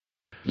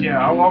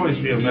Yeah, I'll always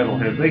be a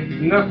metalhead.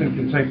 Nothing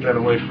can take that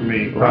away from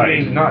me.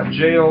 Right. I mean, not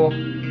jail,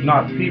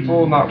 not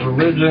people, not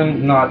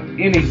religion, not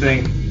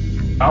anything.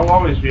 I'll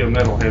always be a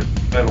metalhead,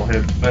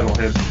 metalhead,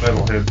 metalhead,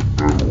 metalhead,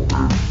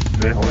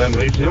 metalhead,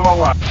 metalhead, all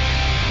right.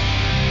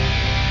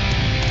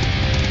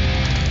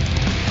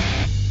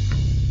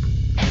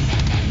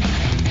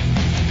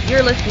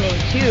 You're listening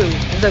to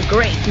the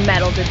Great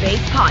Metal Debate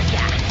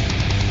Podcast.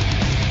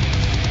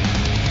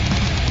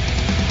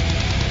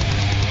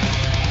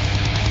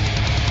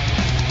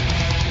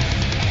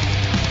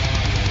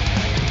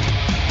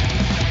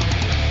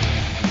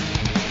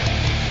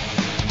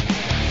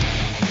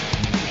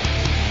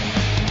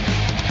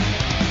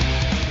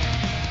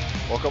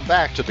 Welcome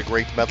back to the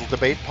Great Metal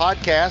Debate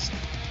Podcast.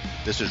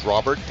 This is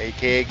Robert,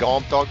 aka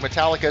Gomthog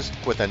Metallicus,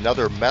 with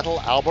another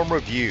metal album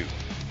review.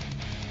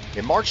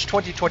 In March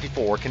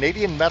 2024,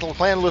 Canadian metal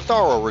clan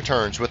Lutharo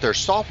returns with their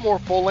sophomore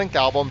full-length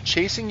album,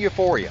 Chasing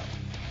Euphoria.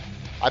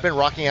 I've been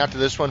rocking out to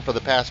this one for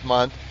the past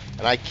month,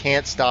 and I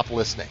can't stop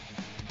listening.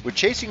 With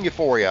Chasing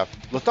Euphoria,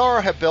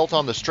 Lutharo have built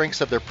on the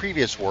strengths of their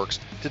previous works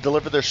to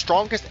deliver their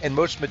strongest and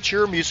most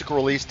mature musical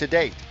release to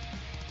date.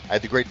 I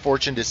had the great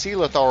fortune to see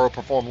Lutharo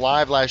perform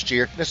live last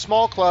year in a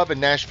small club in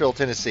Nashville,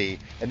 Tennessee,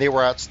 and they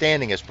were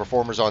outstanding as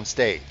performers on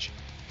stage.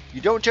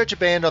 You don't judge a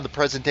band on the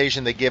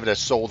presentation they give at a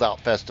sold-out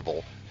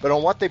festival, but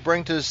on what they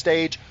bring to the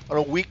stage on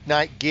a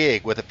weeknight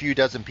gig with a few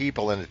dozen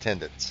people in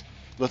attendance.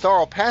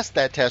 Lutharo passed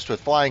that test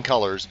with flying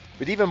colors,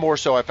 but even more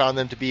so I found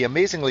them to be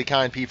amazingly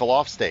kind people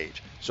off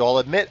stage, so I'll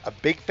admit a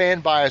big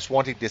fan bias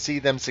wanting to see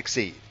them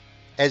succeed.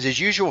 As is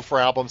usual for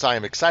albums I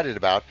am excited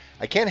about,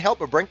 I can't help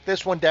but break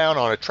this one down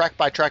on a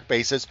track-by-track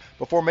basis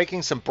before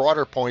making some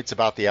broader points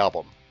about the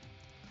album.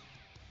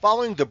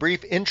 Following the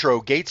brief intro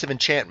Gates of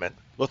Enchantment,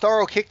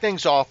 Lutharo kicked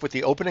things off with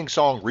the opening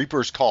song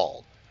Reaper's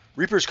Call.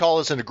 Reaper's Call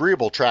is an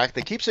agreeable track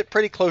that keeps it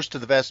pretty close to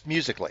the vest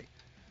musically.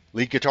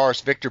 Lead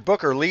guitarist Victor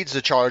Booker leads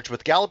the charge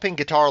with galloping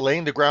guitar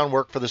laying the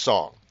groundwork for the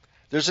song.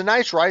 There's a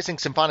nice rising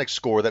symphonic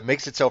score that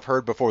makes itself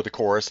heard before the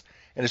chorus,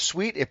 and a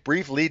sweet if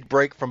brief lead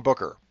break from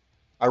Booker.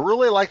 I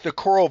really like the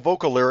choral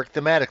vocal lyric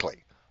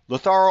thematically.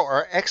 Lutharo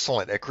are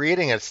excellent at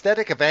creating an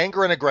aesthetic of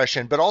anger and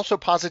aggression, but also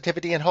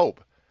positivity and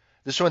hope.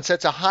 This one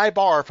sets a high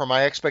bar for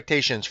my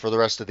expectations for the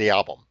rest of the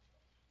album.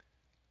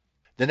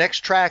 The next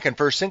track and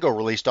first single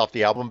released off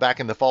the album back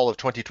in the fall of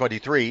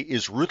 2023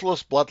 is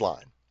Ruthless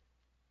Bloodline.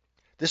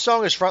 This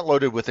song is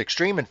front-loaded with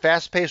extreme and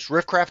fast-paced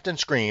riffcraft and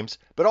screams,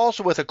 but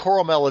also with a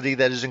choral melody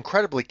that is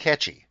incredibly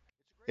catchy.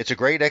 It's a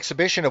great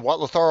exhibition of what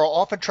Lutharo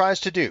often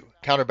tries to do,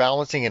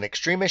 counterbalancing an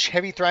extremish,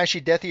 heavy,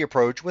 thrashy, deathy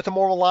approach with a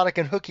more melodic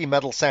and hooky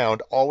metal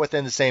sound, all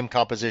within the same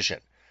composition.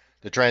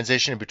 The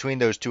transition between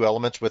those two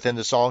elements within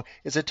the song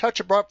is a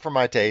touch abrupt for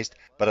my taste,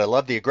 but I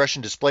love the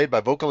aggression displayed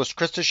by vocalist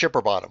Krista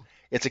Schipperbottom.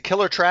 It's a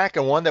killer track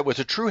and one that was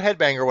a true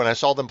headbanger when I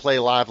saw them play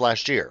live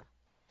last year.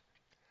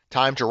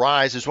 Time to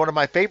Rise is one of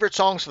my favorite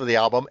songs for the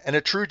album and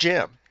a true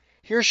gem.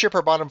 Here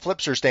Schipperbottom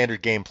flips her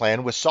standard game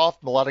plan with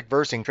soft melodic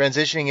versing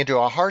transitioning into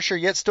a harsher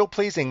yet still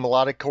pleasing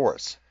melodic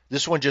chorus.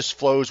 This one just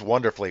flows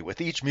wonderfully,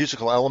 with each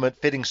musical element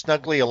fitting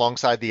snugly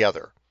alongside the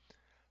other.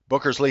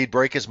 Booker's lead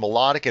break is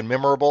melodic and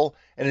memorable,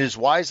 and it is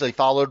wisely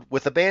followed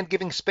with the band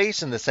giving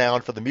space in the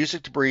sound for the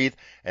music to breathe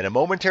and a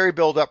momentary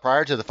build-up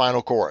prior to the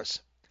final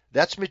chorus.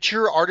 That's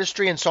mature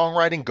artistry and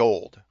songwriting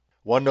gold.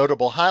 One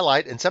notable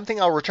highlight, and something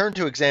I'll return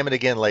to examine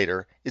again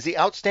later, is the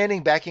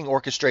outstanding backing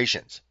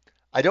orchestrations.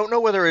 I don't know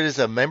whether it is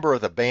a member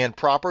of the band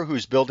proper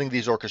who's building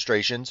these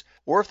orchestrations,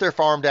 or if they're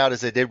farmed out as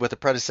they did with the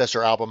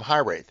predecessor album High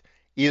Wraith.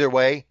 Either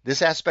way,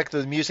 this aspect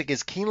of the music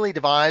is keenly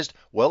devised,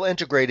 well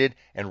integrated,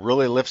 and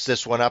really lifts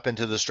this one up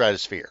into the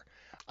stratosphere.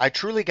 I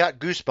truly got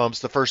goosebumps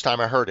the first time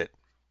I heard it.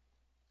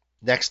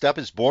 Next up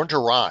is Born to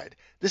Ride.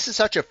 This is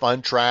such a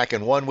fun track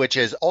and one which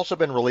has also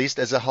been released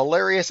as a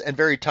hilarious and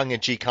very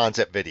tongue-in-cheek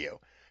concept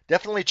video.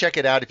 Definitely check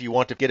it out if you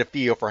want to get a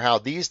feel for how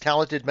these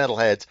talented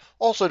metalheads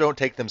also don't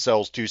take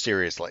themselves too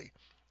seriously.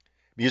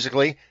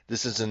 Musically,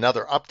 this is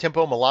another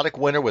up-tempo melodic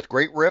winner with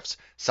great riffs,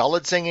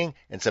 solid singing,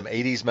 and some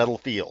 80s metal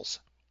feels.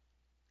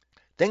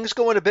 Things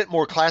go in a bit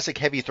more classic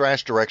heavy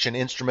thrash direction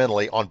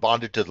instrumentally on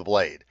Bonded to the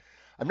Blade.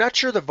 I'm not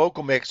sure the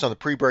vocal mix on the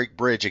pre-break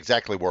bridge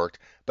exactly worked,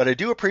 but I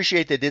do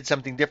appreciate they did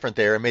something different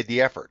there and made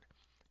the effort.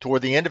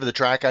 Toward the end of the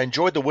track, I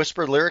enjoyed the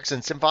whispered lyrics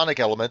and symphonic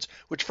elements,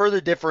 which further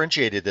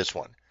differentiated this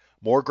one.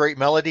 More great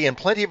melody and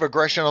plenty of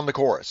aggression on the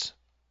chorus.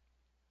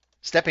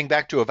 Stepping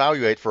back to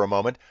evaluate for a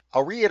moment,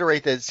 I'll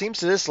reiterate that it seems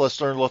to this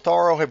listener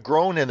Lutharo have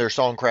grown in their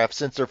songcraft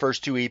since their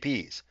first two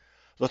EPs.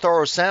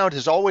 Lutharo's sound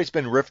has always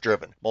been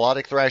riff-driven,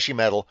 melodic thrashy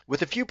metal,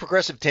 with a few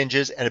progressive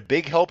tinges and a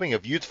big helping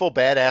of youthful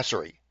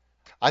badassery.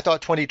 I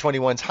thought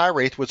 2021's High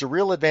Wraith was a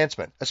real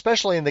advancement,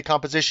 especially in the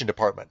composition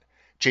department.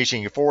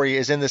 Chasing Euphoria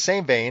is in the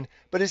same vein,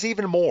 but is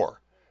even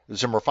more.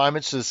 There's some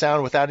refinements to the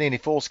sound without any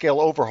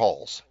full-scale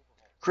overhauls.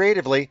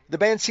 Creatively, the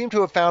band seemed to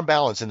have found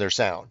balance in their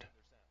sound.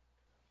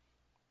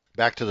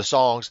 Back to the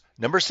songs,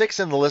 number 6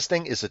 in the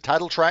listing is the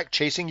title track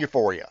Chasing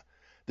Euphoria.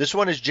 This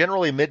one is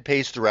generally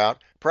mid-paced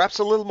throughout, perhaps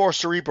a little more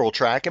cerebral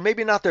track, and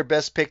maybe not their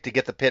best pick to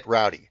get the pit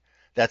rowdy.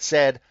 That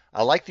said,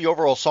 I like the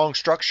overall song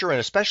structure, and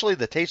especially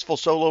the tasteful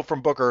solo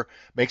from Booker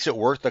makes it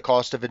worth the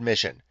cost of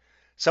admission.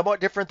 Somewhat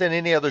different than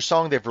any other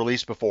song they've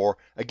released before,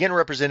 again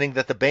representing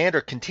that the band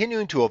are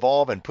continuing to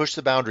evolve and push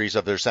the boundaries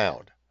of their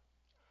sound.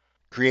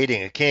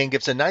 Creating a King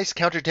gives a nice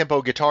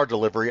counter-tempo guitar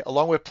delivery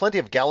along with plenty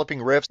of galloping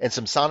riffs and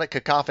some sonic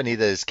cacophony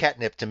that is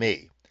catnip to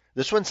me.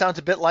 This one sounds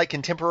a bit like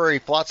contemporary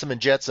Flotsam and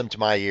Jetsam to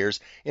my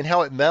ears in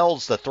how it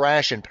melds the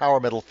thrash and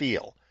power metal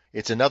feel.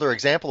 It's another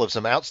example of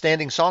some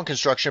outstanding song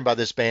construction by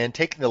this band,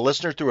 taking the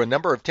listener through a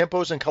number of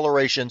tempos and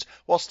colorations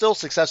while still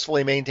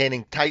successfully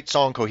maintaining tight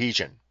song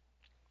cohesion.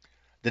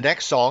 The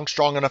next song,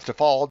 Strong Enough to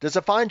Fall, does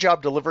a fine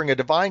job delivering a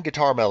divine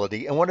guitar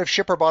melody and one of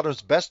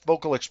Shipperbottom's best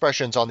vocal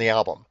expressions on the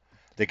album.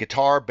 The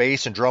guitar,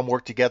 bass, and drum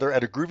work together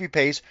at a groovy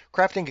pace,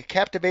 crafting a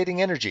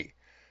captivating energy.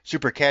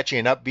 Super catchy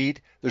and upbeat,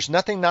 there's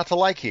nothing not to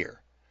like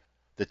here.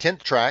 The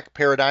 10th track,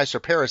 Paradise or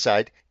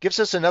Parasite, gives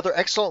us another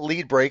excellent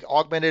lead break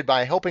augmented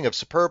by a helping of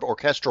superb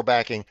orchestral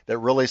backing that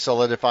really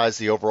solidifies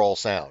the overall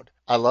sound.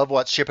 I love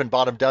what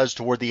Shippenbottom does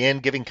toward the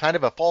end, giving kind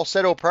of a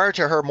falsetto prior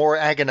to her more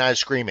agonized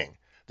screaming.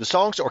 The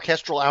song's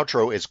orchestral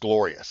outro is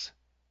glorious.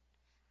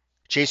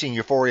 Chasing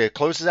Euphoria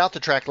closes out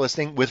the track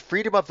listing with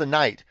Freedom of the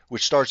Night,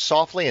 which starts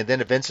softly and then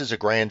evinces a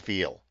grand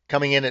feel.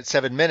 Coming in at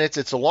 7 minutes,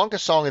 it's the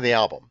longest song in the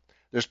album.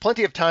 There's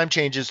plenty of time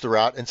changes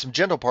throughout and some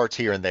gentle parts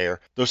here and there,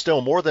 though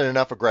still more than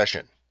enough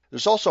aggression.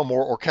 There's also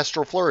more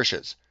orchestral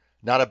flourishes.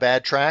 Not a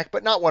bad track,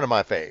 but not one of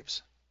my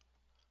faves.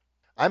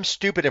 I'm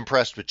stupid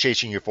impressed with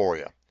Chasing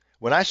Euphoria.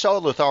 When I saw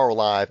Lutharo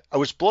live, I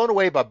was blown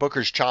away by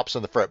Booker's chops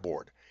on the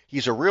fretboard.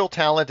 He's a real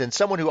talent and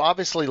someone who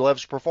obviously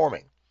loves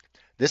performing.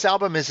 This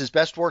album is his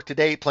best work to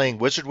date, playing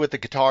wizard with the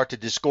guitar to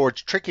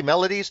disgorge tricky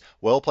melodies,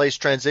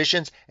 well-placed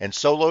transitions, and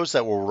solos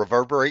that will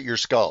reverberate your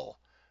skull.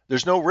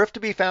 There's no riff to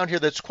be found here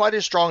that's quite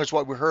as strong as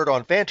what we heard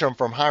on Phantom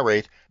from High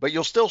Wraith, but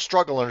you'll still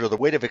struggle under the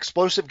weight of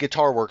explosive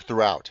guitar work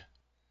throughout.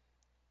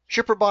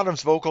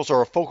 Shipperbottom's vocals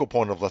are a focal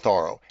point of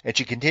Lutharo, and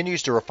she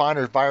continues to refine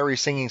her fiery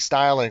singing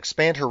style and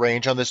expand her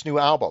range on this new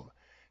album.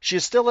 She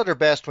is still at her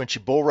best when she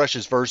bull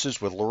rushes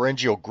verses with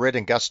laryngeal grit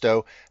and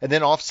gusto, and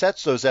then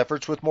offsets those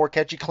efforts with more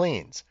catchy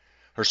cleans.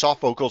 Her soft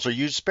vocals are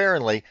used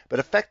sparingly, but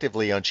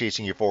effectively on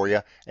Chasing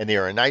Euphoria, and they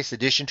are a nice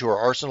addition to her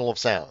arsenal of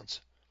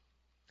sounds.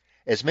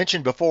 As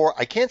mentioned before,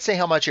 I can't say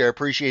how much I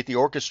appreciate the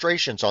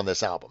orchestrations on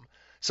this album.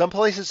 Some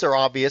places are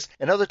obvious,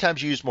 and other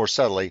times used more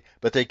subtly,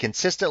 but they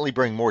consistently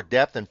bring more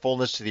depth and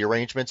fullness to the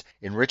arrangements,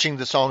 enriching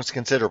the songs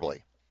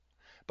considerably.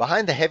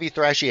 Behind the heavy,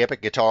 thrashy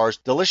epic guitars,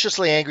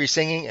 deliciously angry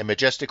singing, and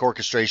majestic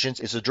orchestrations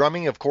is the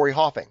drumming of Corey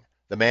Hoffing.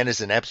 The man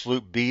is an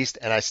absolute beast,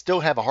 and I still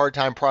have a hard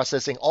time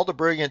processing all the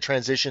brilliant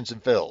transitions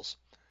and fills.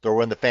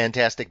 Throw in the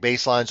fantastic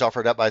bass lines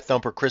offered up by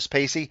thumper Chris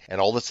Pacey, and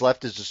all that's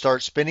left is to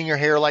start spinning your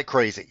hair like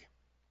crazy.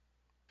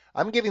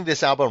 I'm giving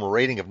this album a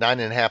rating of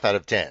 9.5 out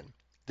of 10.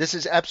 This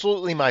is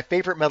absolutely my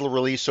favorite metal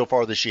release so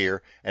far this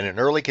year, and an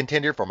early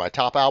contender for my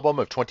top album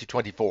of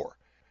 2024.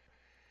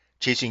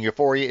 Chasing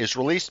Euphoria is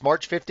released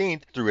March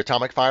 15th through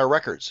Atomic Fire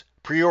Records.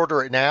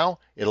 Pre-order it now,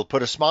 it'll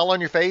put a smile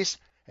on your face,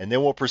 and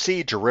then we'll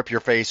proceed to rip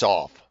your face off.